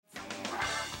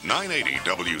WCAP-980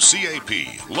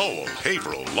 WCAP, Lowell,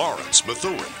 Haverhill, Lawrence,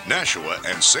 Methuen, Nashua,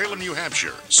 and Salem, New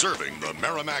Hampshire, serving the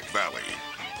Merrimack Valley.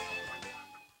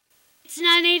 It's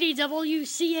 980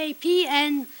 WCAP,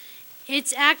 and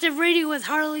it's Active Radio with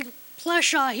Harley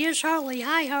Pleshaw. Here's Harley.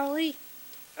 Hi, Harley.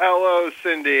 Hello,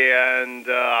 Cindy, and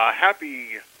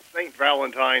happy St.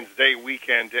 Valentine's Day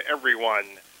weekend to everyone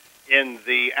in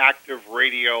the Active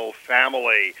Radio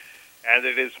family. And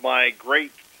it is my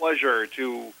great pleasure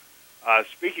to,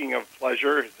 speaking of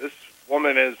pleasure, this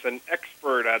woman is an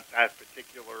expert at that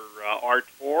particular art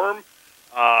form.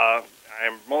 I'm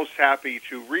most happy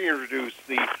to reintroduce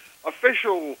the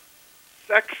official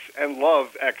sex and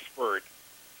love expert,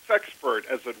 sexpert,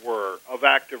 as it were, of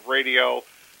Active Radio,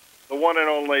 the one and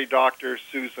only Dr.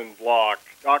 Susan Block.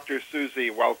 Dr. Susie,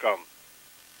 welcome.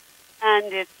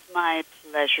 And it's my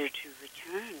pleasure to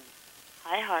return.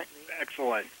 Hi, Hartley.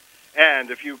 Excellent.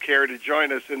 And if you care to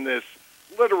join us in this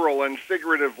literal and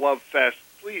figurative love fest,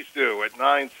 please do at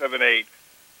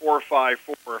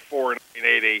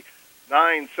 978-454-4980,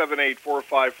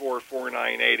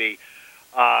 978-454-4980,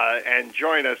 and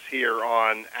join us here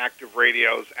on Active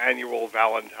Radio's annual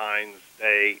Valentine's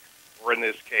Day, or in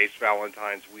this case,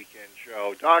 Valentine's Weekend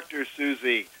show. Dr.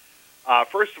 Susie,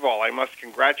 first of all, I must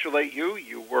congratulate you.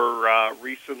 You were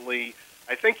recently,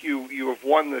 I think you have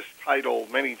won this title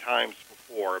many times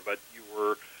before, but you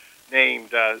were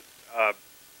named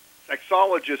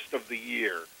Sexologist of the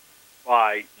Year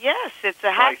by Yes, it's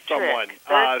a hat someone. trick.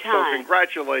 Third time. So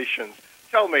congratulations.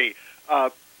 Tell me,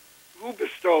 who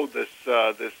bestowed this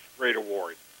great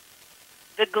award?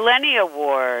 The Glennie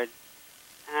Award,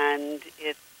 and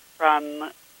it's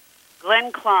from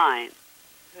Glenn Klein,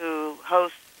 who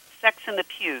hosts Sex in the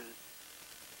Pews,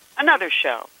 another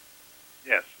show.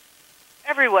 Yes.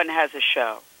 Everyone has a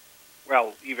show.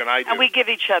 Well, even I do. And we give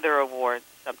each other awards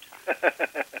sometimes.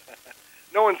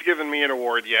 No one's given me an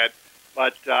award yet,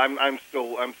 but I'm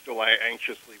still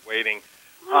anxiously waiting.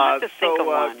 I'll have to think of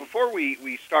one. Before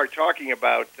we start talking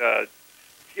about,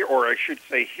 or I should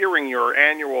say, hearing your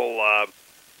annual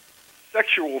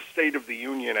Sexual State of the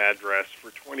Union address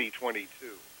for 2022.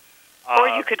 Or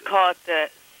you could call it the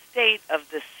State of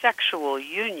the Sexual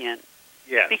Union.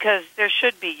 Yes. Because there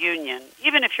should be union.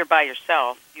 Even if you're by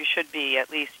yourself, you should be at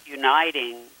least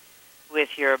uniting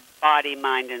with your body,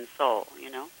 mind, and soul, you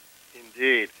know?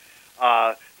 Indeed.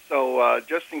 So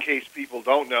just in case people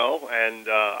don't know, and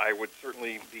I would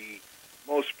certainly be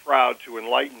most proud to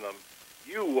enlighten them,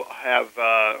 you have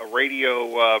a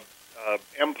radio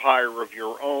empire of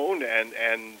your own,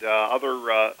 and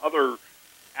other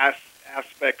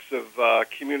aspects of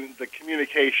the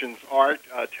communications art.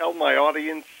 Tell my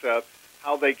audience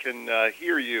how they can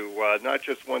hear you, not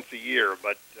just once a year,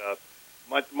 but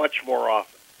much more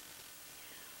often.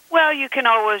 Well, you can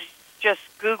always just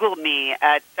Google me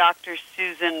at Dr.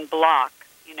 Susan Block,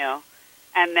 you know,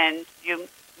 and then you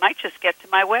might just get to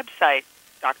my website,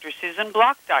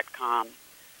 drsusanblock.com.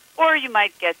 Or you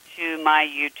might get to my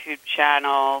YouTube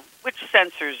channel, which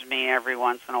censors me every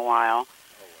once in a while.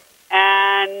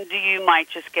 And you might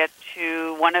just get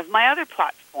to one of my other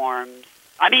platforms.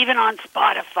 I'm even on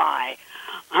Spotify.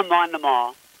 I'm on them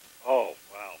all. Oh,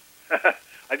 wow.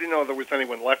 I didn't know there was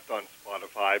anyone left on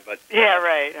Spotify, but... Yeah,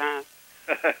 right.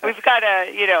 We've got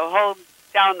to, hold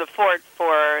down the fort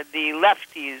for the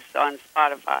lefties on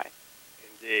Spotify.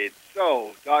 Indeed.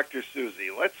 So, Dr. Susie,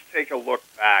 let's take a look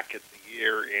back at the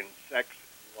year in sex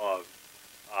and love.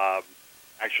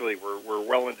 Actually, we're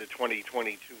well into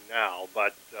 2022 now,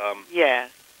 but...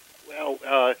 yes. Well,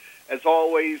 as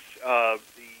always,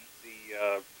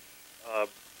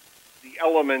 the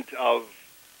element of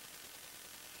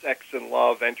sex and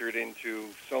love entered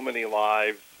into so many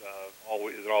lives,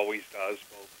 it always does,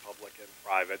 both public and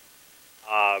private.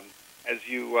 As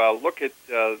you look at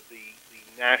the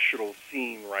national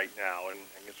scene right now, and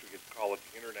I guess we could call it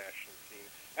the international scene,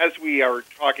 as we are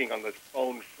talking on the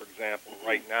phone, for example,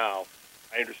 right now,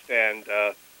 I understand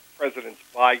Presidents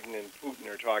Biden and Putin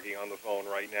are talking on the phone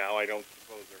right now. I don't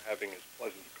suppose they're having as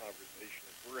pleasant a conversation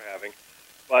as we're having.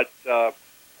 But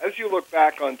as you look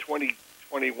back on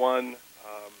 2021,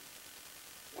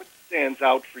 what stands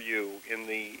out for you in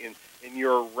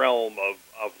your realm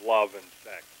of love and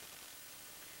sex?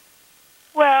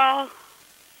 Well,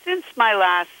 since my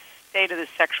last State of the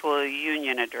Sexual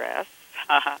Union address,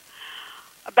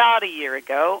 about a year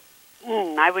ago,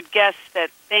 I would guess that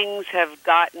things have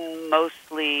gotten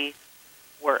mostly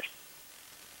worse.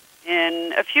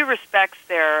 In a few respects,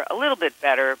 they're a little bit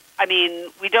better. I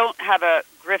mean, we don't have a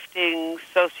grifting,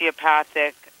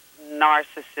 sociopathic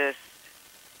narcissist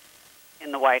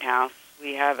in the White House.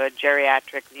 We have a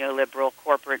geriatric, neoliberal,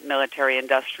 corporate, military,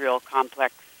 industrial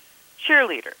complex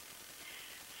cheerleader.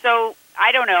 So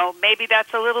I don't know. Maybe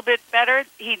that's a little bit better.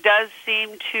 He does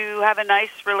seem to have a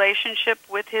nice relationship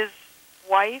with his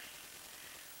wife,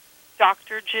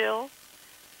 Dr. Jill.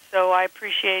 So I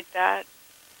appreciate that.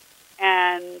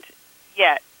 And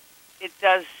yet, it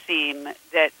does seem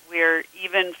that we're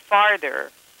even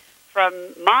farther from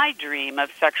my dream of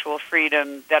sexual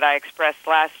freedom that I expressed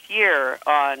last year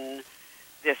on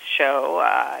this show,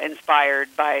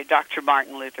 inspired by Dr.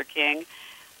 Martin Luther King.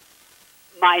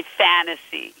 My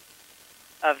fantasy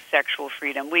of sexual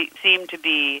freedom. We seem to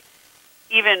be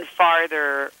even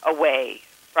farther away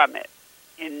from it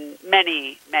in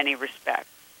many, many respects.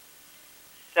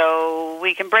 So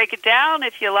we can break it down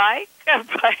if you like,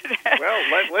 but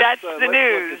that's the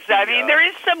news. I mean, there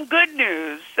is some good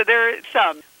news. So there is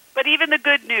some. But even the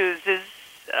good news is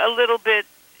a little bit,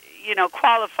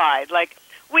 qualified. Like,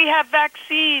 we have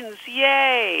vaccines,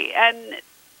 yay, and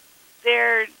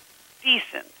they're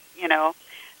decent,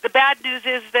 The bad news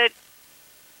is that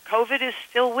COVID is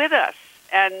still with us,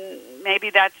 and maybe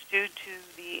that's due to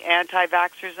the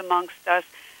anti-vaxxers amongst us,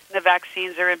 and the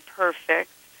vaccines are imperfect,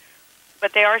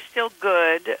 but they are still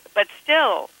good. But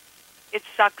still, it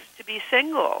sucks to be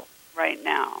single right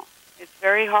now. It's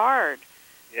very hard.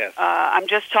 Yes. I'm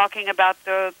just talking about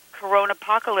the corona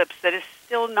apocalypse that is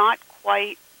still not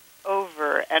quite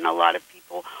over, and a lot of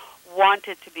people want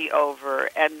it to be over,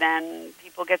 and then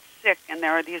people get sick, and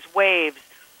there are these waves.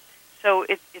 So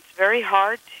it's very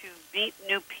hard to meet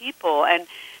new people, and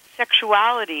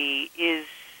sexuality is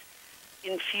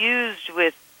infused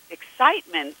with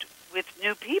excitement with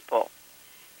new people.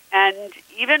 And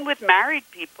even with married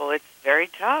people, it's very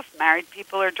tough. Married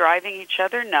people are driving each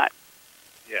other nuts.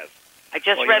 Yes. I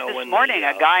just read this morning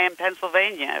a guy in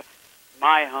Pennsylvania,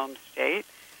 my home state,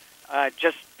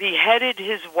 just beheaded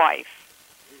his wife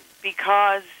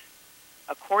because,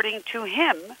 according to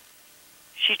him,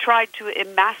 she tried to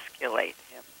emasculate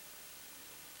him.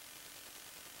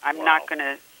 I'm not going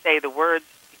to say the words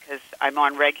because I'm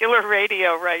on regular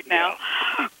radio right now,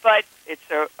 but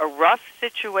it's a rough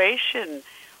situation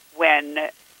when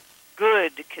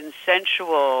good,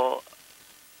 consensual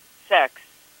sex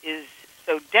is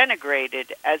so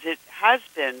denigrated as it has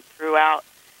been throughout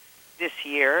this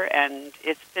year, and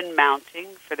it's been mounting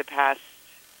for the past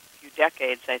few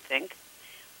decades, I think.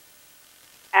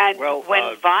 And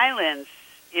when violence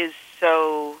is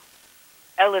so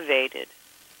elevated,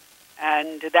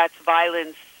 and that's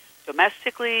violence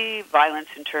domestically, violence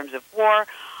in terms of war.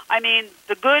 I mean,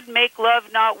 the good make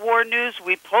love, not war news.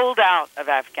 We pulled out of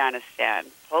Afghanistan.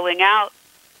 Pulling out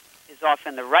is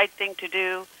often the right thing to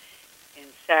do in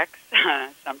sex,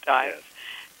 sometimes,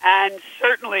 and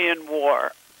certainly in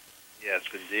war. Yes,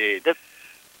 indeed.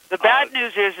 The bad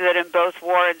news is that in both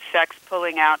war and sex,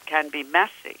 pulling out can be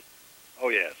messy. Oh,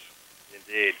 yes,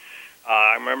 indeed.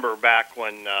 I remember back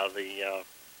when the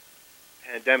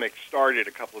pandemic started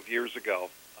a couple of years ago.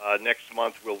 Next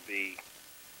month we'll be,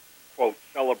 quote,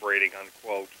 celebrating,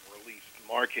 unquote, or at least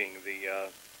marking the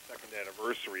second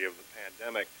anniversary of the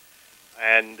pandemic.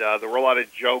 And there were a lot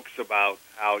of jokes about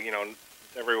how, since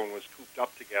everyone was cooped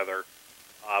up together,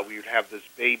 we would have this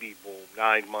baby boom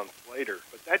 9 months later.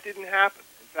 But that didn't happen.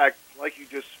 In fact, like you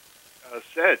just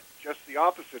said, just the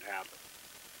opposite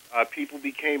happened. People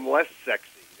became less sexy.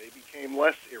 They became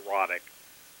less erotic.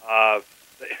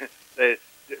 The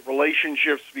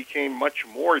relationships became much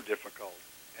more difficult.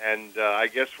 And I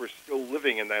guess we're still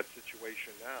living in that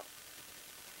situation now.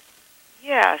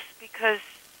 Yes, because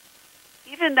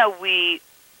even though we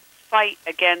fight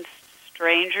against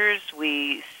strangers,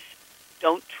 we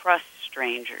don't trust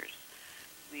strangers.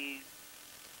 We,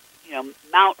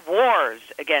 mount wars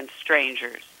against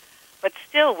strangers. But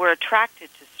still, we're attracted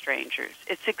to strangers.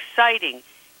 It's exciting.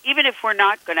 Even if we're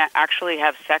not going to actually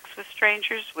have sex with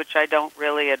strangers, which I don't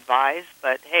really advise,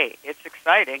 but hey, it's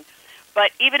exciting.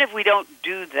 But even if we don't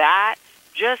do that,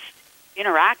 just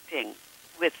interacting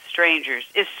with strangers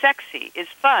is sexy, is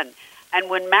fun. And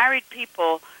when married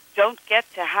people don't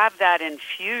get to have that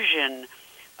infusion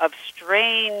of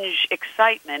strange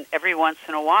excitement every once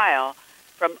in a while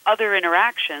from other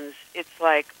interactions, it's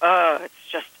like, it's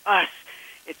just us.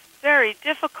 It's very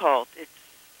difficult. It's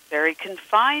very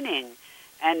confining.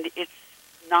 And it's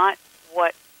not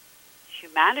what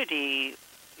humanity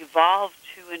evolved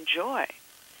to enjoy.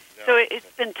 No. So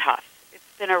it's been tough. It's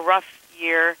been a rough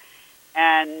year,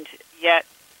 and yet,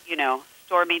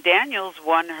 Stormy Daniels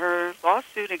won her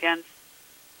lawsuit against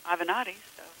Avenatti.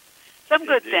 So some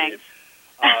good things.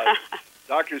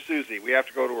 Dr. Susie, we have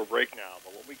to go to a break now,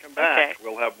 but when we come back,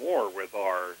 we'll have more with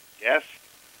our guest,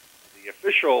 the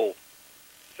official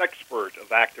sexpert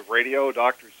of Active Radio,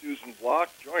 Dr. Susan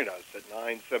Block. Join us at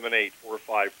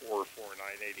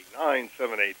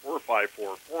 978-454-4980,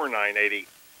 978-454-4980,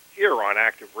 here on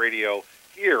Active Radio,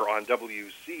 here on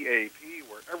WCAP,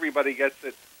 where everybody gets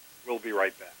it. We'll be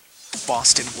right back.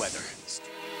 Boston weather.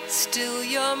 Still,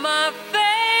 you're my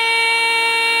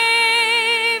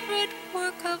favorite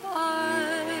work of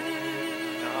art.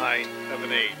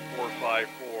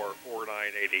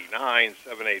 978-454-4980,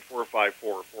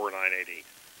 978-454-4980.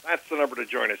 That's the number to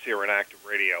join us here on Active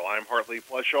Radio. I'm Hartley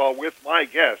Plushaw with my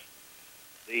guest,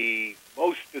 the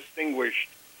most distinguished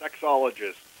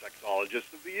sexologist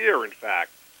of the year, in fact,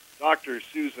 Dr.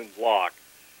 Susan Block.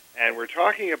 And we're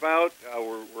talking about,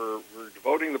 we're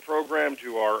devoting the program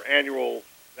to our annual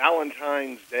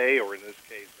Valentine's Day, or in this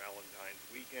case, Valentine's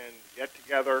Weekend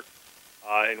get-together,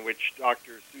 in which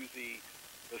Dr. Susie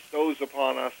bestows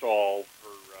upon us all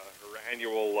her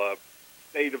annual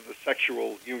State of the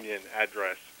Sexual Union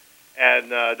address. And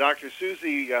Dr.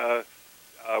 Susie,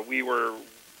 we were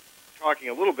talking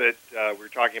a little bit, we were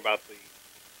talking about the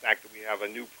fact that we have a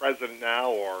new president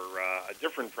now, or a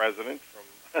different president from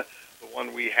the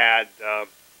one we had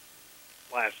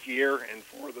last year and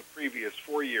for the previous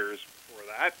 4 years before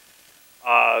that.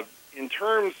 In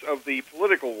terms of the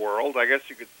political world, I guess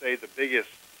you could say the biggest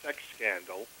sex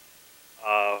scandal,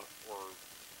 or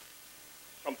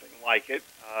something like it,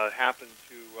 happened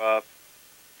to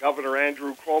Governor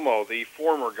Andrew Cuomo, the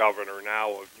former governor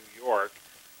now of New York,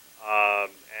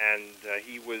 and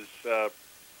he was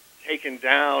taken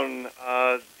down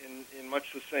in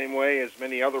much the same way as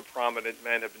many other prominent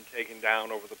men have been taken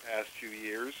down over the past few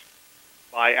years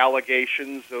by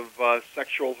allegations of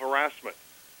sexual harassment.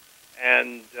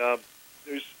 And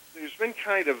there's been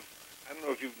kind of, I don't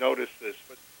know if you've noticed this,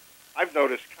 but I've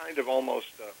noticed kind of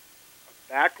almost a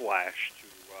backlash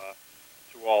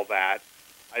to all that.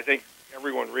 I think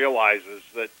everyone realizes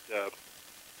that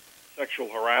sexual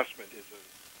harassment is a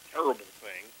terrible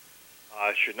thing.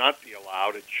 Should not be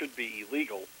allowed. It should be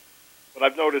illegal. But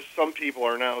I've noticed some people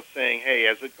are now saying, "Hey,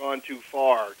 has it gone too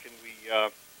far? Can we?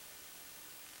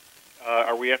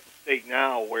 Are we at the state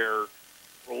now where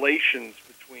relations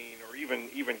between, or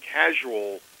even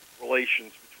casual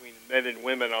relations between men and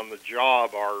women on the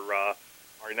job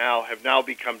have now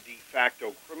become de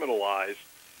facto criminalized?"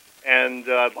 And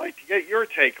I'd like to get your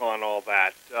take on all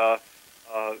that.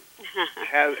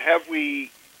 Have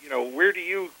we? Where do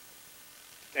you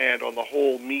stand on the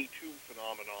whole Me Too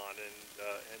phenomenon,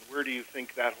 and where do you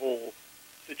think that whole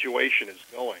situation is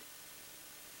going?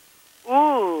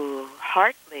 Ooh,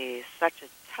 Hartley, such a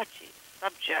touchy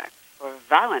subject for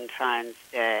Valentine's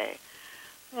Day.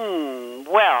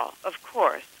 Well, of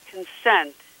course,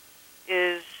 consent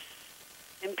is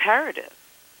imperative,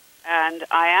 and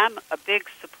I am a big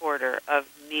supporter of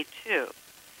Me Too.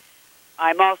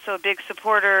 I'm also a big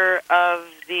supporter of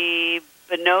the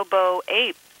bonobo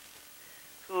apes,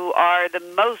 who are the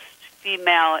most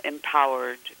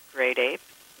female-empowered great apes.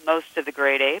 Most of the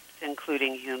great apes,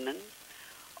 including humans,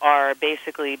 are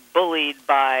basically bullied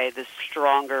by the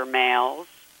stronger males.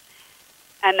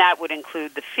 And that would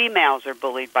include the females are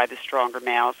bullied by the stronger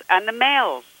males, and the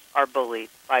males are bullied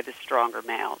by the stronger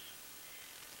males.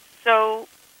 So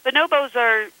bonobos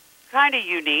are kind of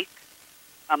unique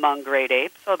among great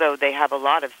apes, although they have a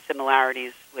lot of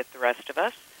similarities with the rest of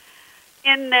us,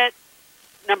 in that,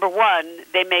 number one,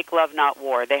 they make love, not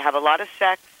war. They have a lot of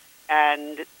sex,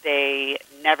 and they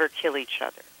never kill each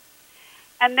other.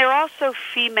 And they're also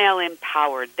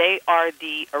female-empowered. They are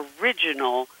the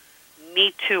original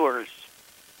Me Too'ers.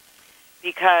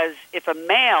 Because if a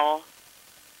male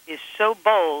is so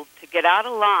bold to get out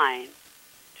of line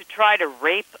to try to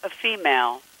rape a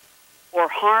female or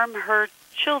harm her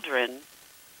children,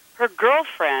 her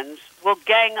girlfriends will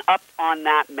gang up on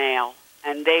that male,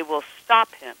 and they will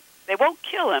stop him. They won't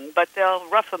kill him, but they'll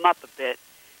rough him up a bit.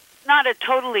 It's not a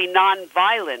totally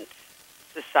nonviolent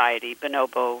society,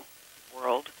 bonobo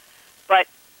world, but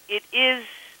it is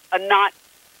a not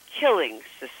killing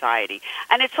society.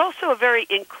 And it's also a very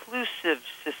inclusive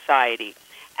society.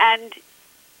 And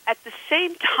at the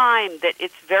same time that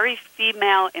it's very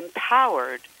female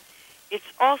empowered, it's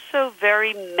also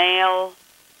very male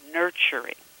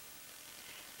nurturing.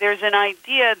 There's an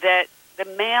idea that the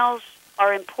males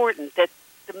are important, that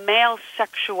the male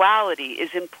sexuality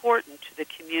is important to the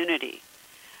community,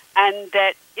 and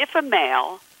that if a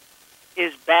male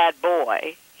is bad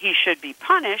boy, he should be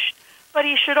punished, but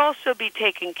he should also be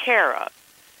taken care of.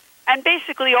 And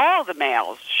basically all the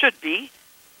males should be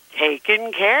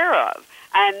taken care of,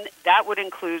 and that would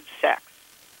include sex.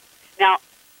 Now,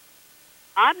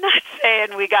 I'm not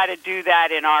saying we got to do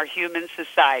that in our human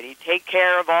society, take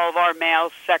care of all of our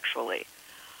males sexually.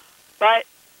 But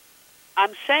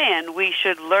I'm saying we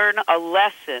should learn a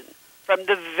lesson from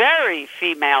the very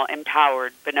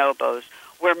female-empowered bonobos,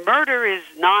 where murder is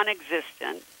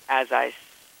non-existent, as I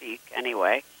speak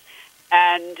anyway,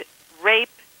 and rape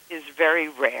is very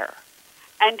rare.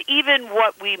 And even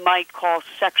what we might call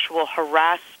sexual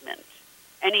harassment,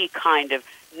 any kind of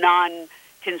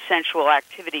non-consensual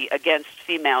activity against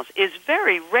females, is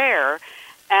very rare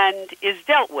and is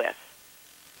dealt with.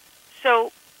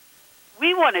 So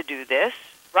we want to do this,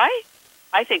 right?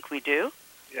 I think we do.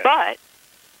 Yeah. But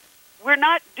we're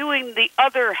not doing the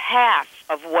other half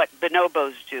of what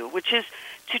bonobos do, which is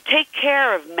to take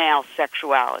care of male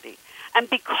sexuality. And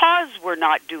because we're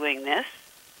not doing this,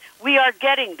 we are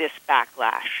getting this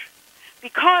backlash.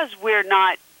 Because we're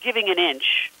not giving an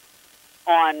inch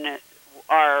on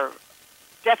our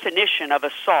definition of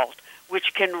assault,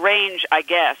 which can range, I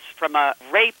guess, from a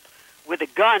rape with a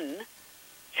gun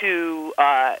to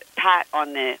pat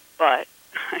on the butt.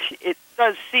 It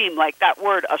does seem like that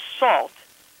word assault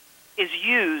is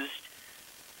used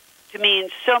to mean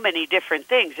so many different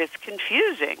things. It's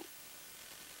confusing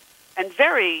and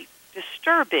very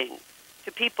disturbing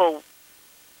to people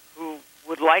who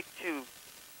would like to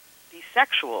be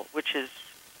sexual, which is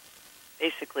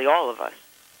basically all of us.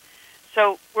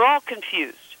 So we're all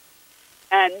confused,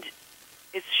 and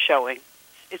it's showing.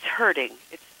 It's hurting.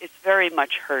 It's very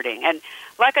much hurting. And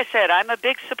like I said, I'm a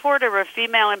big supporter of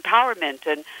female empowerment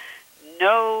and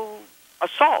no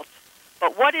assault.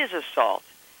 But what is assault?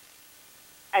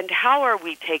 And how are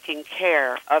we taking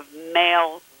care of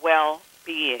male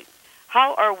well-being?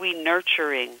 How are we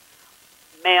nurturing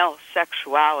male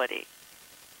sexuality?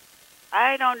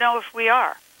 I don't know if we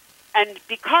are. And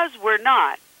because we're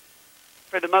not,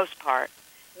 for the most part,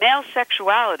 male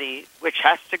sexuality, which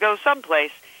has to go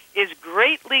someplace, is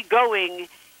greatly going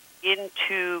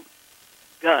into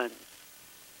guns.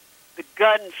 The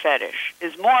gun fetish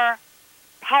is more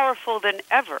powerful than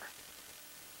ever.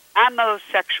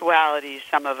 Ammosexuality,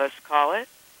 some of us call it.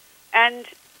 And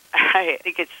I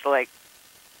think it's like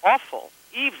awful,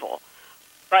 evil.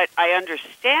 But I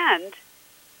understand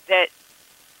that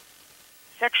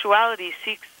sexuality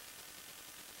seeks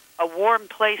a warm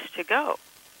place to go.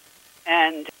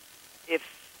 And if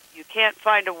you can't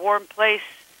find a warm place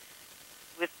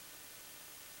with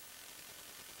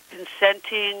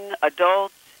consenting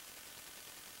adult,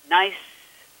 nice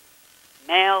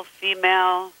male,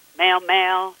 female, male,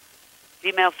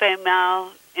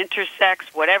 female,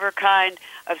 intersex, whatever kind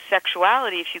of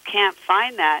sexuality, if you can't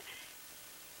find that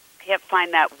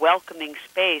welcoming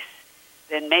space,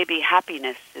 then maybe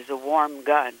happiness is a warm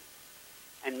gun.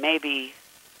 And maybe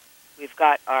we've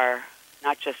got our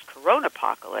not just corona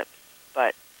apocalypse,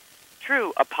 but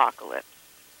true apocalypse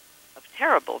of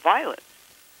terrible violence.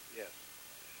 Yes.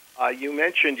 You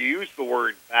used the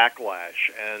word backlash,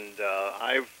 and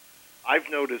I've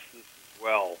noticed this as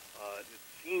well. It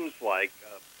seems like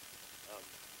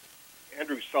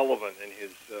Andrew Sullivan in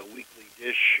his Weekly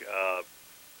Dish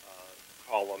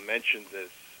column mentioned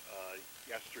this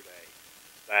yesterday,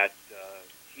 that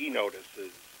he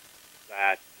notices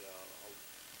that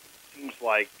it seems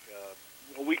like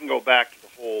we can go back to the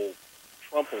whole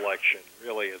Trump election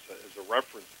really as a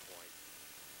reference point,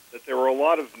 that there are a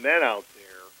lot of men out there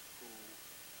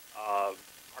who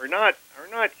are not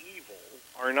evil,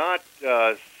 are not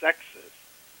sexist,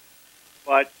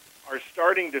 but are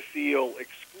starting to feel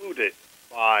excluded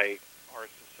by our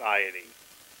society,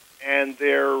 and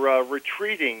they're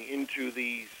retreating into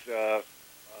these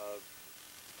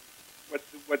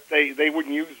what they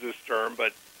wouldn't use this term,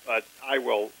 but I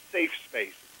will, safe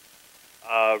spaces.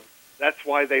 That's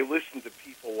why they listen to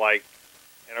people like,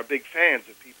 and are big fans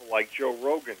of people like Joe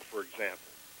Rogan, for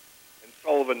example. And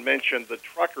Sullivan mentioned the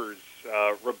truckers'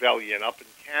 rebellion up in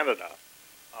Canada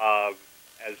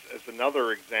as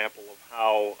another example of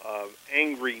how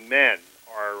angry men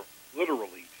are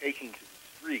literally taking to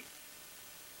the streets,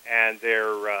 and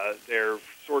they're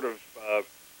sort of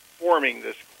forming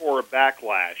this core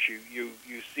backlash. You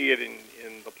see it in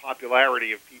the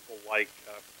popularity of people like,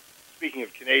 speaking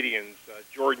of Canadians,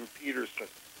 Jordan Peterson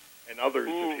and others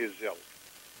of his ilk.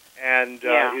 And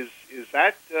is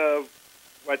that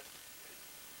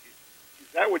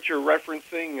what you're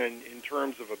referencing in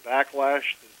terms of a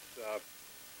backlash?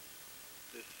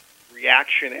 This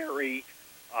reactionary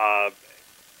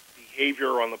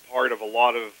behavior on the part of a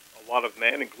lot of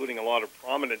men, including a lot of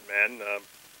prominent men,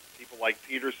 people like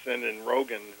Peterson and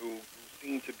Rogan, who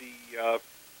seem to be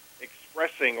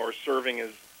expressing or serving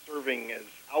as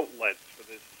outlets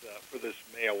for this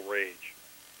male rage.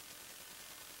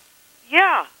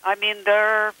 Yeah, I mean,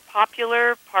 they're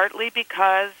popular partly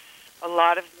because a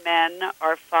lot of men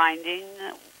are finding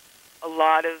a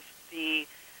lot of the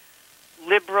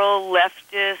liberal,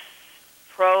 leftist,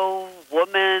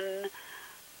 pro-woman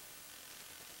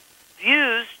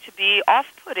views to be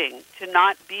off-putting, to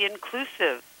not be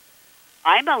inclusive.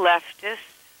 I'm a leftist,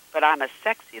 but I'm a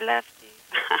sexy lefty.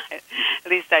 At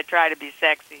least I try to be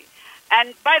sexy.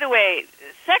 And by the way,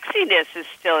 sexiness is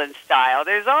still in style.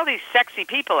 There's all these sexy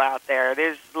people out there.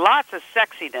 There's lots of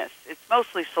sexiness. It's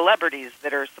mostly celebrities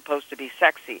that are supposed to be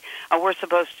sexy. We're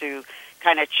supposed to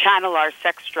kind of channel our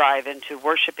sex drive into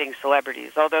worshiping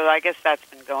celebrities, although I guess that's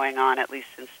been going on at least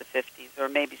since the 50s, or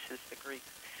maybe since the Greeks.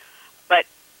 But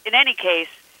in any case,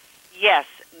 yes,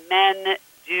 men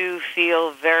do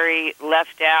feel very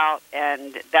left out,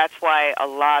 and that's why a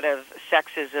lot of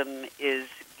sexism is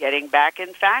getting back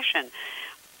in fashion.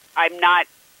 I'm not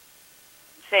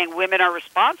saying women are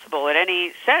responsible in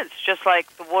any sense, just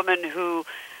like the woman who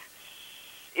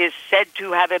is said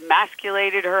to have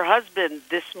emasculated her husband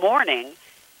this morning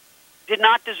did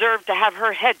not deserve to have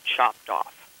her head chopped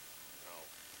off.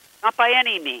 No. Not by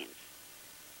any means.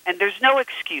 And there's no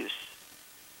excuse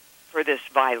for this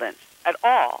violence at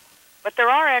all. But there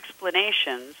are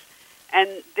explanations,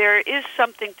 and there is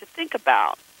something to think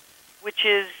about, which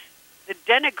is the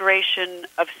denigration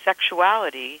of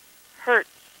sexuality hurts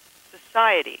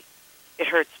society. It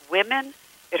hurts women,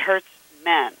 it hurts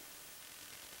men.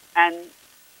 And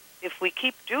if we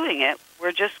keep doing it,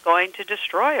 we're just going to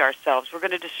destroy ourselves. We're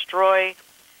going to destroy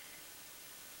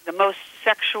the most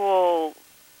sexual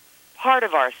part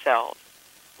of ourselves.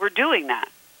 We're doing that.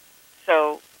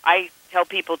 So I tell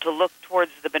people to look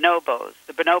towards the bonobos,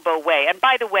 the bonobo way. And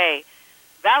by the way,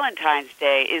 Valentine's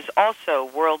Day is also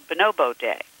World Bonobo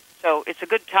Day. So it's a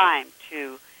good time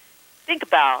to think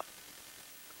about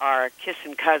our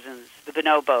kissing cousins, the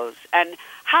bonobos, and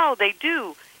how they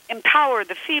do empower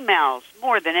the females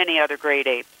more than any other great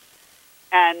apes,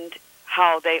 and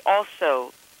how they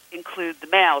also include the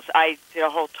males. I did a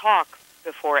whole talk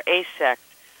before ASECT,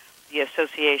 the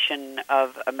Association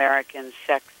of American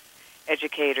Sex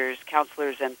Educators,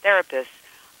 Counselors, and Therapists,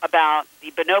 about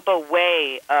the bonobo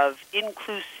way of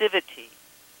inclusivity.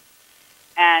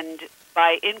 And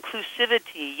by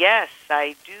inclusivity, yes,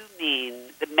 I do mean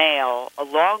the male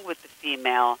along with the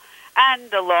female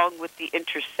and along with the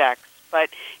intersex. But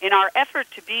in our effort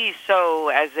to be so,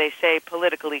 as they say,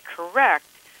 politically correct,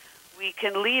 we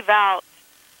can leave out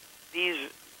these,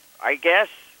 I guess,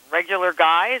 regular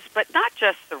guys, but not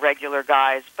just the regular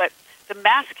guys, but the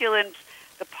masculine,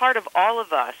 the part of all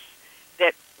of us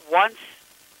that wants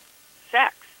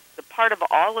sex, the part of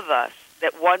all of us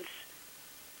that wants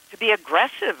to be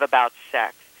aggressive about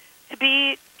sex, to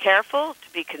be careful,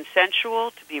 to be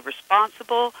consensual, to be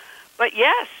responsible, but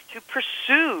yes, to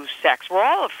pursue sex. We're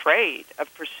all afraid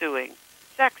of pursuing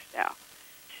sex now.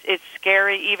 It's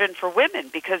scary even for women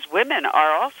because women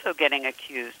are also getting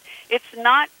accused. It's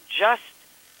not just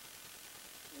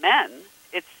men.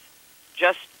 It's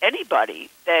just anybody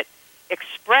that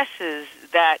expresses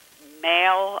that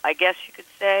male, I guess you could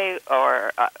say,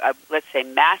 or let's say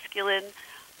masculine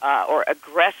or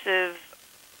aggressive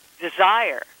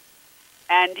desire.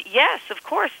 And yes, of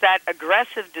course, that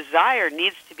aggressive desire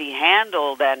needs to be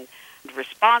handled and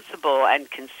responsible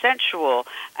and consensual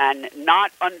and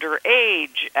not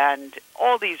underage and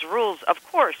all these rules. Of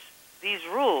course, these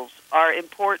rules are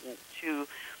important to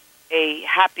a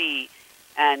happy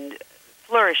and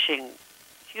flourishing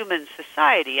human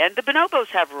society. And the bonobos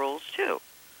have rules, too.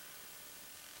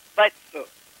 But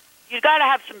you've got to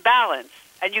have some balance,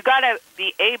 and you've got to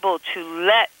be able to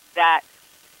let that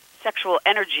sexual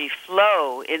energy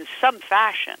flow in some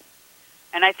fashion.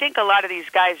 And I think a lot of these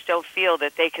guys don't feel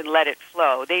that they can let it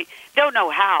flow. They don't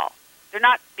know how. They're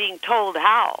not being told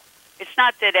how. It's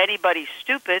not that anybody's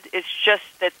stupid. It's just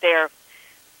that they're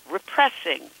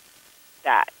repressing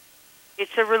that.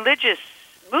 It's a religious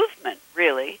movement,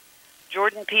 really.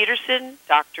 Jordan Peterson,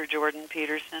 Dr. Jordan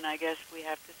Peterson, I guess we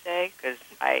have to say, because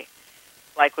I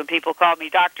like when people call me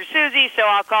Dr. Susie, so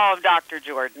I'll call him Dr.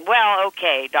 Jordan. Well,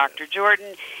 okay, Dr.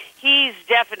 Jordan, he's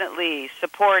definitely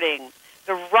supporting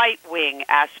the right-wing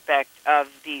aspect of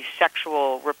the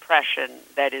sexual repression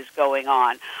that is going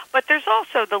on. But there's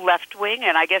also the left wing,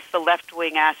 and I guess the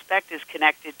left-wing aspect is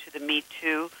connected to the Me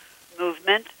Too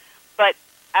movement. But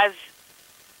as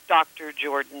Dr.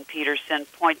 Jordan Peterson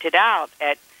pointed out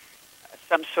at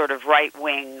some sort of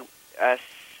right-wing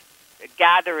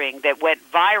gathering that went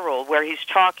viral where he's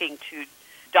talking to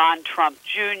Don Trump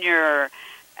Jr.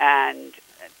 and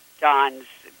Don's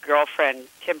girlfriend,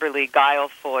 Kimberly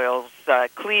Guilfoyle's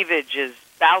cleavage is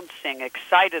bouncing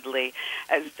excitedly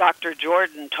as Dr.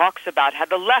 Jordan talks about how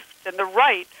the left and the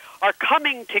right are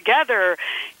coming together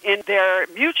in their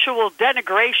mutual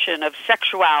denigration of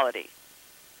sexuality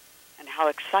and how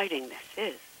exciting this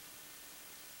is.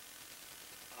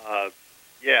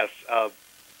 Yes.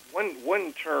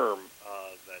 One term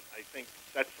that I think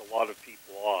sets a lot of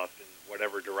people off in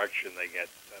whatever direction they get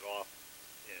set off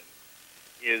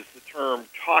in is the term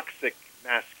toxic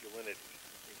masculinity.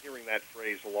 I've been hearing that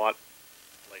phrase a lot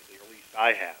lately, or at least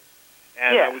I have.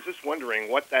 And I was just wondering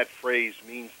what that phrase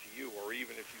means to you, or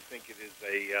even if you think it is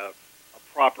a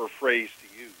proper phrase to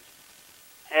use.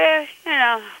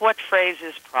 What phrase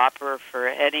is proper for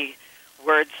any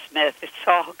wordsmith? It's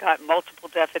all got multiple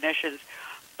definitions.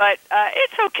 But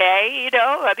it's okay,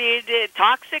 I mean,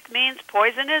 toxic means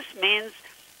poisonous, means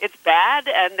it's bad,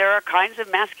 and there are kinds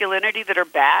of masculinity that are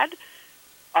bad.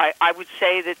 I would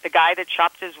say that the guy that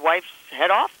chopped his wife's head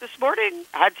off this morning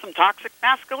had some toxic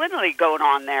masculinity going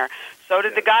on there. So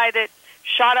did the guy that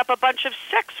shot up a bunch of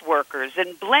sex workers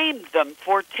and blamed them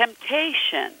for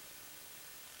temptation.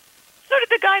 So did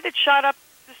the guy that shot up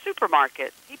the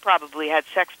supermarket. He probably had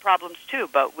sex problems too,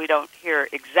 but we don't hear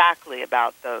exactly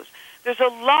about those. There's a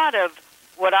lot of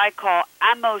what I call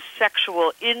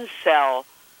amosexual incel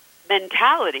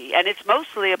mentality, and it's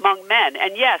mostly among men.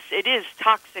 And yes, it is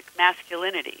toxic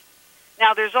masculinity.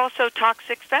 Now, there's also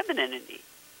toxic femininity.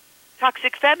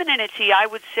 Toxic femininity, I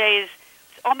would say, is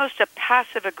almost a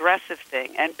passive-aggressive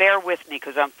thing. And bear with me,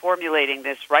 because I'm formulating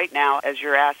this right now as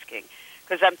you're asking.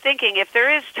 Because I'm thinking if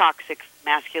there is toxic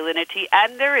masculinity,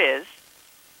 and there is,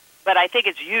 but I think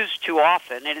it's used too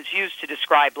often, and it's used to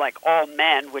describe, like, all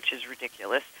men, which is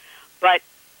ridiculous. But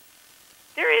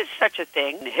there is such a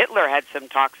thing. Hitler had some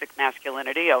toxic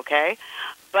masculinity, okay?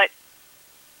 But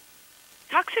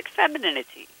toxic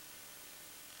femininity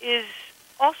is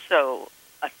also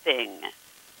a thing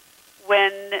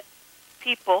when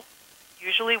people,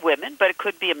 usually women, but it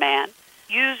could be a man,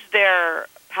 use their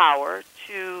power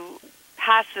to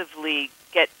passively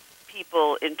get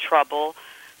people in trouble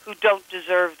who don't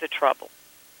deserve the trouble,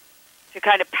 to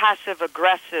kind of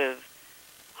passive-aggressive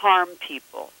harm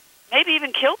people, maybe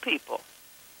even kill people.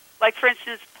 Like, for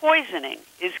instance, poisoning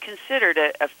is considered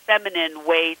a feminine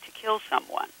way to kill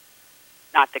someone.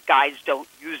 Not that guys don't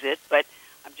use it, but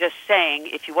I'm just saying,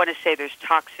 if you want to say there's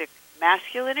toxic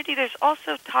masculinity, there's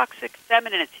also toxic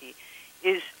femininity,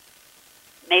 is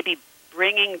maybe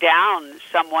bringing down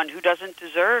someone who doesn't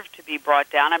deserve to be brought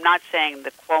down. I'm not saying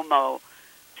the Cuomo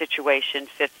situation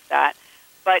fits that,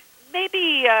 but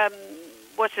maybe,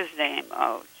 what's his name?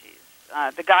 Oh,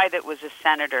 geez. The guy that was a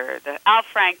senator, Al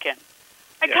Franken.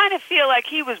 I kind of feel like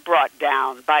he was brought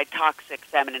down by toxic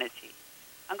femininity.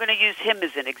 I'm going to use him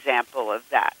as an example of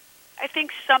that. I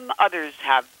think some others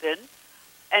have been.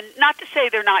 And not to say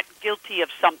they're not guilty of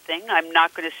something. I'm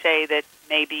not going to say that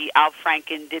maybe Al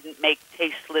Franken didn't make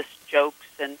tasteless jokes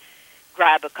and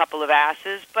grab a couple of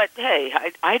asses. But, hey,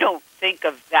 I don't think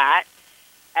of that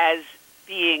as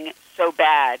being so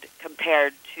bad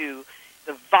compared to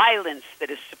the violence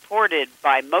that is supported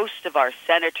by most of our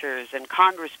senators and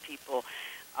congresspeople.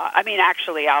 I mean,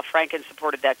 actually, Al Franken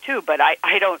supported that too, but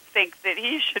I don't think that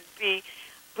he should be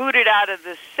booted out of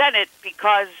the Senate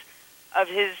because of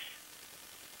his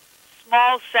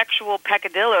small sexual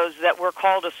peccadillos that were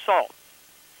called assault.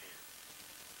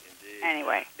 Indeed.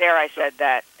 Anyway, there I said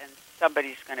that, and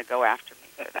somebody's going to go after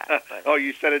me for that. But. Oh,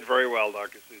 you said it very well,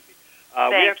 Dr. Susie.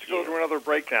 We have to go to another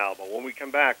break now, but when we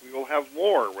come back, we will have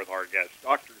more with our guest,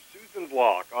 Dr. Susan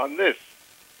Block, on this,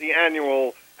 the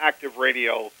annual Active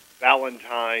Radio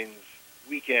Valentine's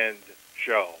Weekend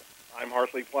Show. I'm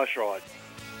Hartley Pleshaw.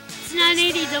 It's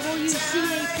 980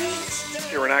 WCAP.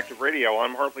 Here on Active Radio,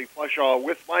 I'm Hartley Pleshaw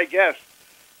with my guest,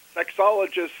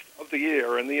 sexologist of the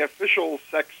year and the official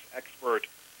sexpert,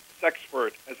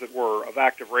 as it were, of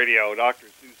Active Radio, Dr.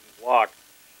 Susan Block.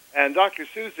 And Dr.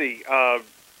 Susie,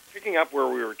 picking up where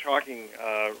we were talking,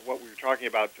 what we were talking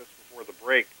about just before the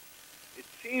break, it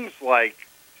seems like,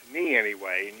 to me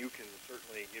anyway, and you can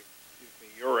certainly give me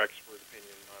your expert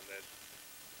opinion on this,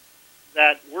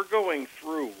 that we're going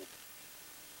through,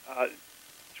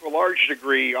 to a large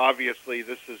degree, obviously,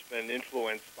 this has been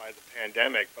influenced by the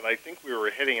pandemic, but I think we were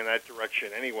heading in that direction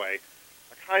anyway,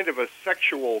 a kind of a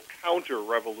sexual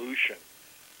counter-revolution,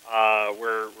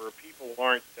 where people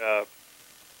aren't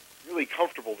really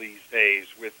comfortable these days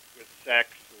with sex,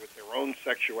 with their own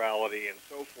sexuality, and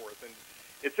so forth. And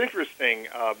it's interesting.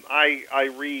 I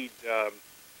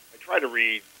try to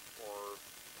read or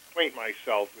acquaint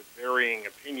myself with varying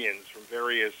opinions from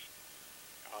various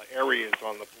areas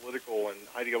on the political and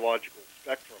ideological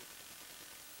spectrum.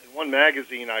 And one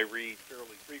magazine I read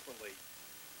fairly frequently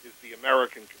is the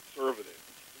American Conservative.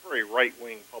 It's a very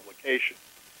right-wing publication.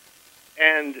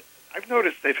 And I've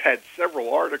noticed they've had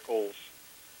several articles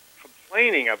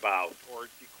complaining about or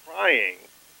decrying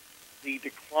the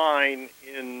decline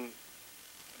in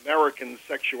American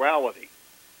sexuality.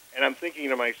 And I'm thinking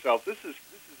to myself, this is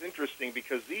interesting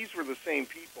because these were the same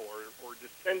people, or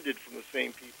descended from the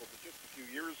same people that just a few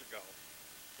years ago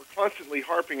were constantly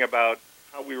harping about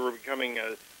how we were becoming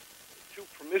too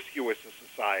promiscuous a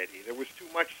society. There was too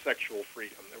much sexual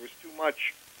freedom. There was too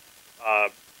much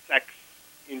sex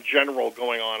in general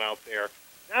going on out there.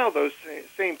 Now those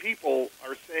same people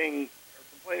are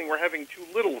complaining we're having too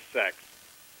little sex.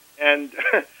 And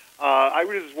I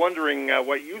was just wondering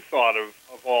what you thought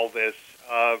of all this,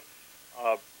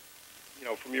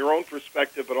 from your own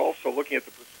perspective, but also looking at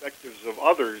the perspectives of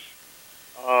others.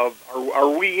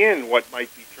 Are we in what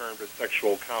might be termed a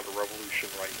sexual counter-revolution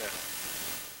right now?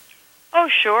 Oh,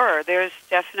 sure. There's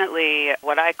definitely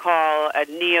what I call a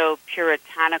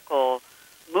neo-puritanical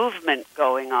movement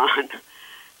going on.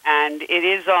 And it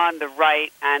is on the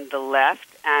right and the left,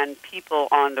 and people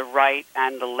on the right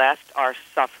and the left are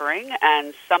suffering,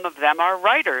 and some of them are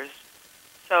writers.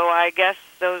 So I guess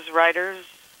those writers,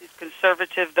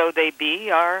 conservative though they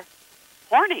be, are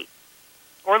horny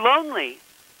or lonely.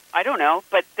 I don't know,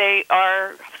 but they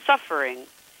are suffering.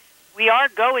 We are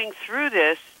going through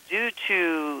this due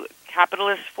to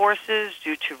capitalist forces,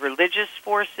 due to religious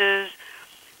forces,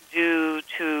 due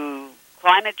to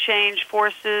climate change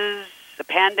forces, the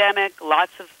pandemic,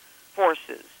 lots of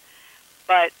forces.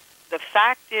 But the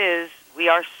fact is, we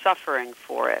are suffering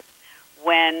for it.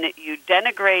 When you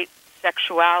denigrate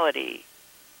sexuality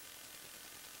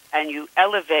and you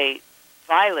elevate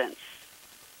violence,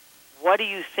 what do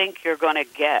you think you're going to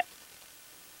get?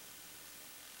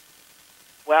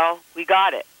 Well, we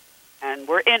got it, and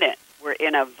we're in it. We're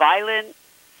in a violent,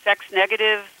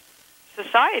 sex-negative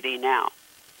society now.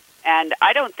 And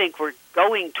I don't think we're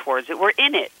going towards it. We're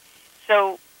in it.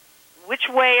 So which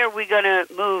way are we going to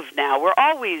move now? We're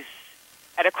always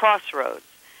at a crossroads.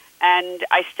 And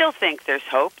I still think there's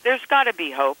hope. There's got to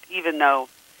be hope, even though,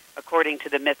 according to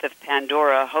the myth of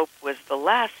Pandora, hope was the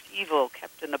last evil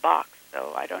kept in the box.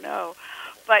 So I don't know.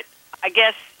 But I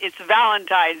guess it's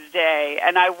Valentine's Day,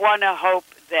 and I want to hope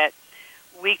that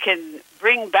we can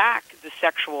bring back the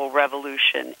sexual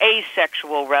revolution,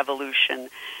 asexual revolution,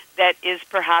 that is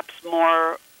perhaps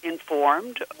more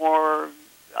informed, more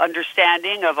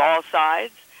understanding of all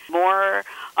sides, more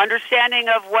understanding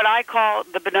of what I call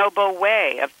the bonobo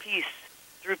way of peace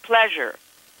through pleasure.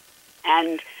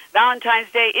 And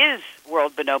Valentine's Day is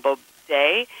World Bonobo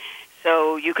Day,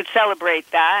 so you could celebrate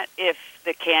that if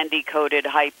the candy-coated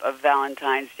hype of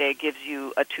Valentine's Day gives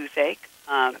you a toothache.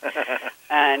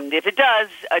 And if it does,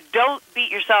 don't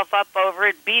beat yourself up over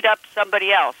it. Beat up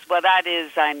somebody else. Well, that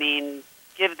is,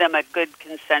 give them a good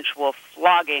consensual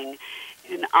flogging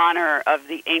in honor of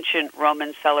the ancient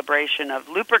Roman celebration of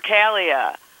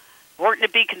Lupercalia. Important to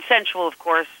be consensual, of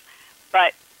course,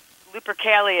 but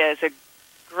Lupercalia is a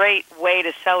great way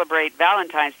to celebrate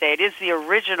Valentine's Day. It is the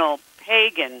original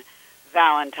pagan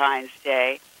Valentine's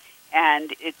Day,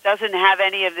 and it doesn't have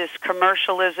any of this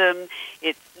commercialism.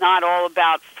 It's not all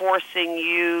about forcing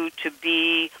you to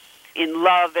be in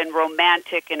love and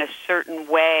romantic in a certain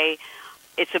way.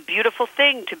 It's a beautiful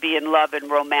thing to be in love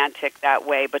and romantic that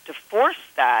way, but to force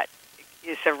that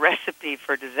is a recipe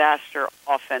for disaster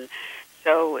often.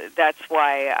 So that's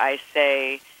why I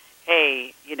say,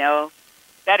 hey,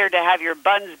 better to have your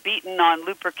buns beaten on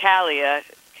Lupercalia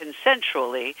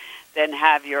consensually than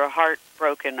have your heart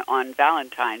broken on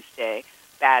Valentine's Day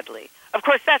badly. Of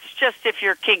course, that's just if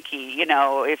you're kinky.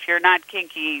 If you're not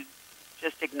kinky,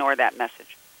 just ignore that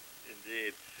message.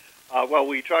 Indeed. Well,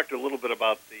 we talked a little bit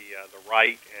about the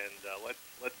right, and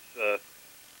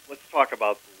let's talk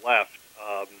about the left.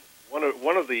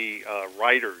 One of the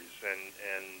writers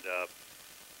and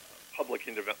public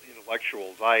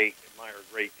intellectuals I admire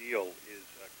a great deal is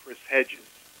Chris Hedges,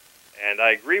 and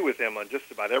I agree with him on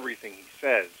just about everything he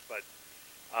says. But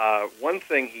one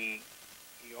thing he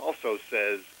also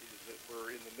says is that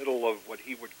we're in the middle of what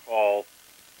he would call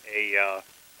a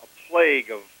plague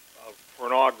of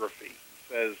pornography.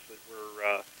 He says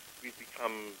that we've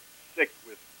become sick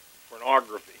with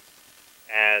pornography,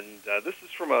 and this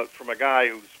is from a guy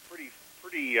who's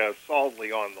pretty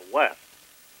solidly on the left.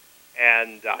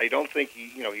 And I don't think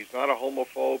he's not a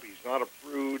homophobe. He's not a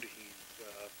prude. He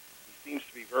seems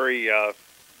to be very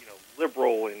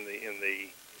liberal in the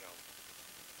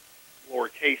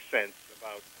lowercase sense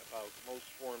about most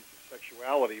forms of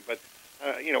sexuality. But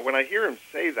when I hear him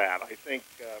say that, I think,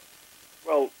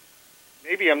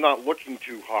 maybe I'm not looking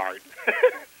too hard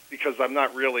because I'm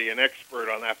not really an expert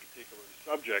on that particular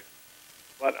subject.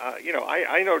 But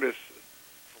I notice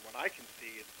from what I can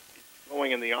see, it's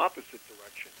going in the opposite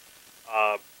direction.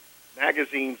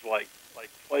 Magazines like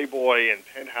Playboy and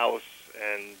Penthouse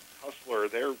and Hustler,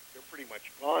 they're pretty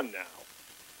much gone now,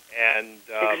 And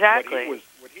Exactly.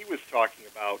 what he was talking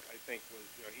about, I think, was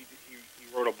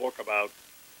he wrote a book about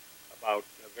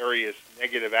various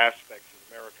negative aspects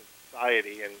of American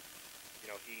society, and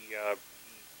he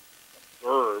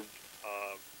observed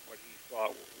what he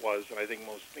thought was, and I think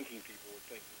most thinking people would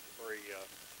think was a very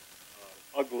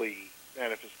ugly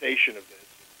manifestation of this.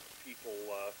 People,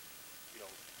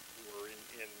 who are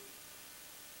in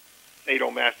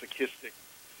sadomasochistic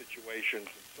situations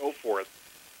and so forth.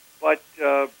 But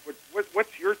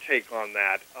what's your take on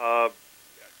that?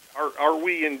 Are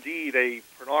we indeed a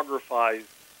pornographized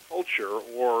culture,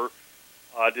 or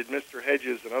did Mr.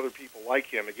 Hedges and other people like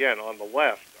him, again, on the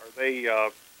left, are they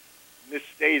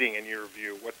misstating, in your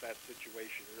view, what that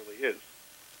situation really is?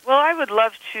 Well, I would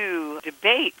love to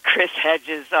debate Chris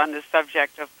Hedges on the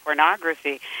subject of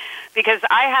pornography, because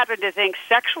I happen to think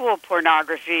sexual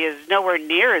pornography is nowhere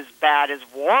near as bad as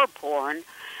war porn,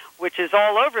 which is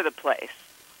all over the place.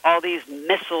 All these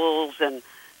missiles and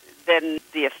then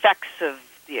the effects of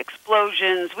the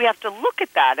explosions. We have to look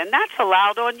at that, and that's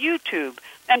allowed on YouTube,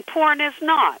 and porn is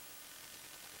not.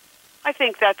 I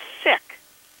think that's sick.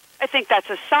 I think that's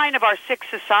a sign of our sick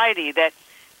society, that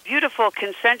beautiful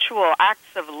consensual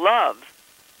acts of love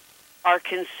are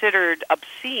considered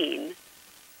obscene,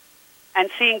 and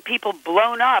seeing people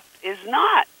blown up is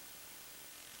not.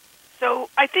 So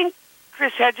I think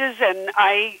Chris Hedges, and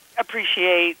I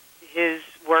appreciate his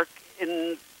work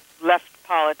in left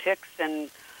politics, and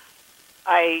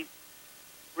I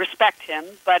respect him,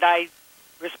 but I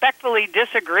respectfully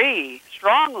disagree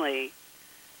strongly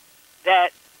that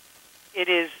it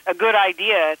is a good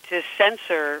idea to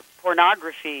censor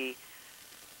pornography,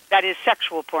 that is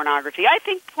sexual pornography. I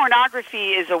think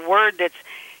pornography is a word that's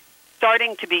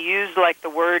starting to be used like the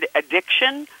word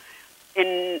addiction.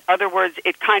 In other words,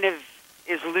 it kind of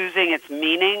is losing its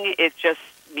meaning. It just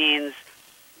means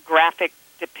graphic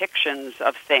depictions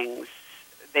of things.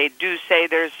 They do say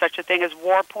there's such a thing as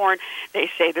war porn. They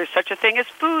say there's such a thing as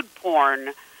food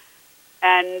porn.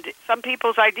 And some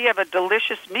people's idea of a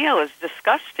delicious meal is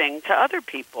disgusting to other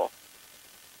people.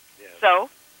 Yes. So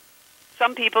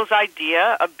some people's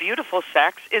idea of beautiful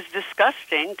sex is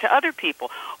disgusting to other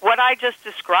people. What I just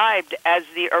described as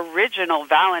the original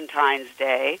Valentine's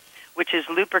Day, which is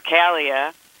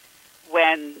Lupercalia,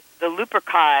 when the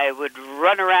Luperci would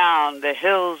run around the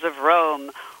hills of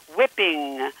Rome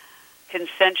whipping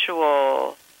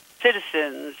consensual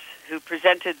citizens who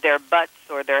presented their butts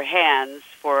or their hands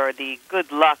for the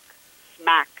good luck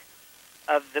smack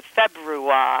of the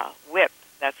February whip.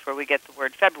 That's where we get the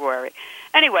word February.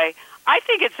 Anyway, I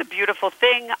think it's a beautiful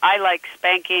thing. I like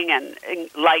spanking and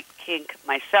light kink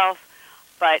myself,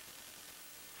 but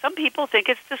some people think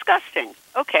it's disgusting.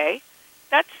 Okay,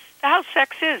 that's how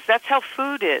sex is. That's how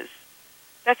food is.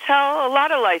 That's how a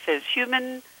lot of life is.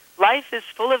 Human life is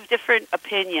full of different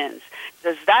opinions.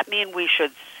 Does that mean we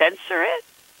should censor it?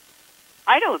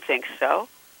 I don't think so.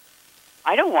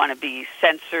 I don't want to be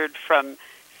censored from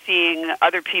seeing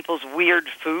other people's weird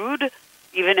food,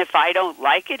 even if I don't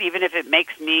like it, even if it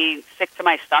makes me sick to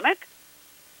my stomach.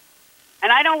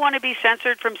 And I don't want to be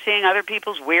censored from seeing other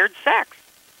people's weird sex,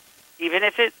 even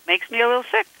if it makes me a little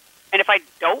sick. And if I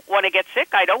don't want to get sick,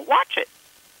 I don't watch it.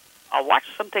 I'll watch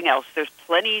something else. There's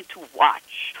plenty to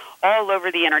watch all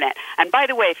over the Internet. And by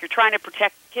the way, if you're trying to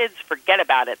protect kids, forget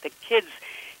about it. The kids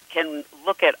can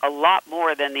look at a lot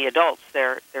more than the adults.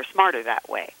 They're smarter that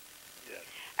way. Yes.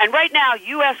 And right now,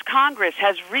 U.S. Congress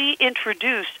has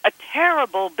reintroduced a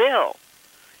terrible bill.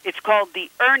 It's called the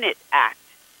Earn It Act.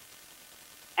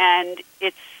 And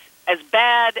it's as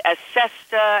bad as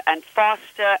SESTA and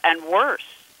FOSTA and worse.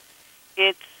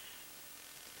 It's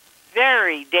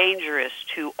very dangerous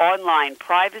to online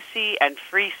privacy and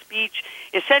free speech.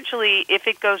 Essentially, if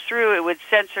it goes through, it would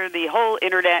censor the whole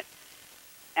Internet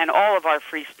and all of our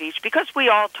free speech, because we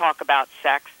all talk about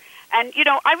sex. And,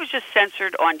 I was just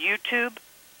censored on YouTube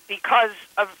because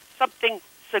of something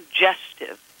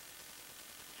suggestive.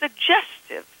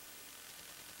 Suggestive.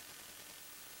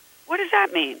 What does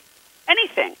that mean?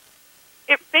 Anything.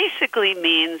 It basically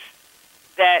means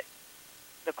that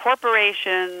the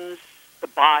corporations, the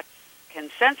bots, can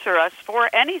censor us for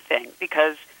anything,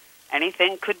 because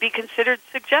anything could be considered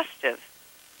suggestive.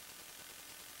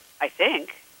 I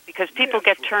think. Because people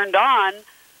get turned on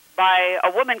by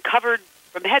a woman covered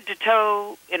from head to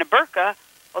toe in a burqa,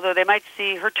 although they might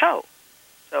see her toe.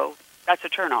 So that's a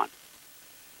turn on.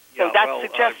 So that's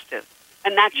suggestive.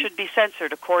 And that should be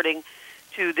censored according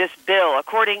to this bill,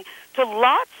 according to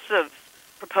lots of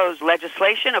proposed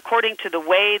legislation, according to the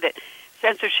way that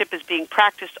censorship is being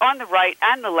practiced on the right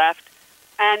and the left.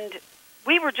 And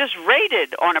we were just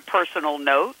raided on a personal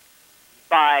note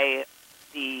by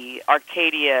the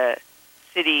Arcadia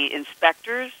city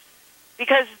inspectors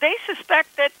because they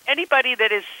suspect that anybody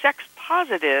that is sex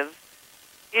positive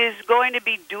is going to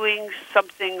be doing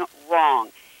something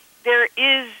wrong. There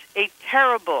is a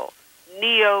terrible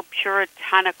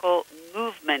neo-puritanical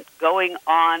movement going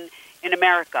on in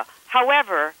America.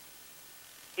 However,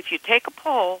 if you take a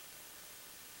poll,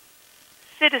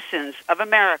 citizens of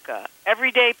America,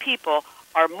 everyday people,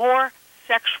 are more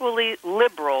sexually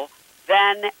liberal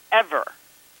than ever.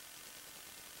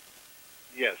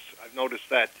 Yes, I've noticed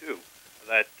that too.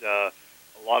 That a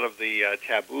lot of the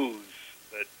taboos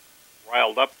that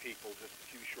riled up people just a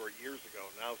few short years ago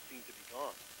now seem to be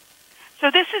gone. So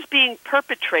this is being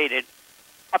perpetrated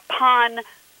upon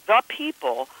the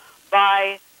people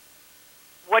by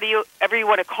whatever you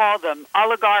want to call them,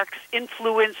 oligarchs,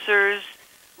 influencers,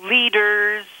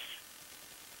 leaders,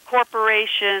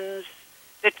 corporations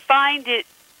that find it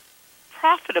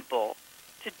profitable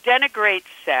to denigrate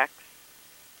sex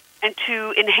and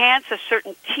to enhance a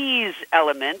certain tease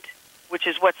element, which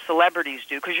is what celebrities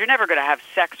do, because you're never going to have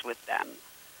sex with them.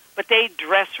 But they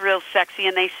dress real sexy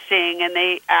and they sing and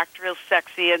they act real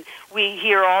sexy, and we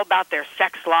hear all about their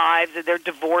sex lives and their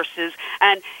divorces,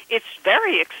 and it's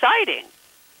very exciting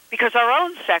because our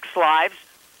own sex lives,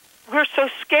 we're so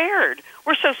scared.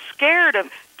 We're so scared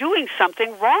of doing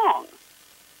something wrong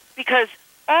because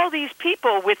all these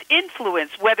people with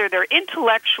influence, whether they're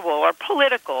intellectual or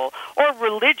political or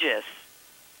religious,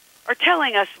 are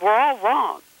telling us we're all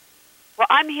wrong. Well,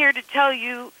 I'm here to tell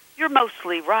you you're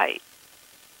mostly right.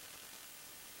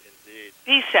 Indeed.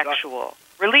 Be sexual.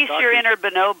 Release your inner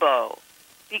bonobo.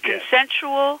 Be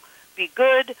consensual, be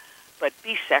good, but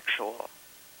be sexual.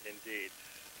 Indeed.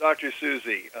 Dr.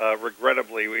 Susie,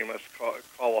 regrettably, we must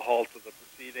call a halt to the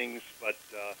proceedings, but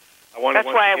I want to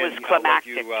That's why I was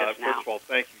climactic just now. First of all,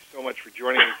 thank you so much for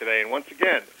joining me today. And once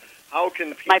again, how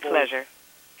can people My pleasure.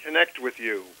 connect with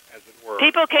you, as it were?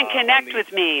 People can connect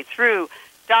with me through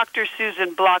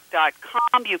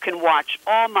drsusanblock.com. You can watch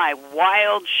all my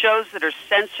wild shows that are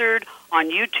censored on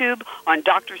YouTube on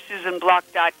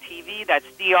drsusanblock.tv. That's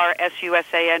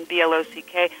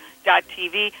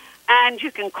drsusanblock.tv. And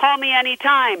you can call me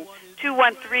anytime,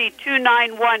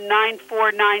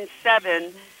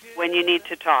 213-291-9497, when you need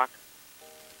to talk.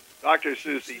 Dr.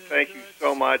 Susie, thank you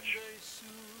so much.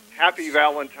 Happy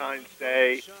Valentine's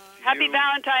Day. Happy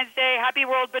Valentine's Day. Happy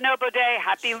World Bonobo Day.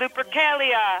 Happy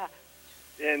Lupercalia.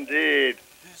 Indeed.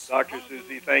 Dr.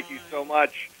 Susie, thank you so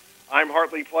much. I'm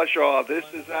Hartley Plushaw. This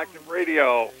is Active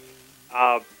Radio.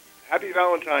 Happy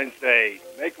Valentine's Day.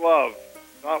 Make love,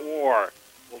 not war.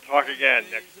 We'll talk again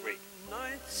next week.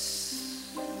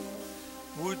 Nights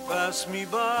would pass me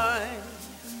by.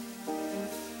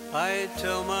 I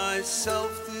tell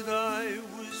myself that I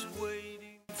was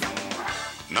waiting.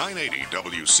 980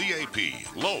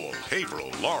 WCAP, Lowell,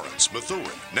 Haverhill, Lawrence, Methuen,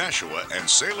 Nashua, and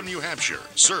Salem, New Hampshire,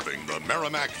 serving the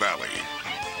Merrimack Valley.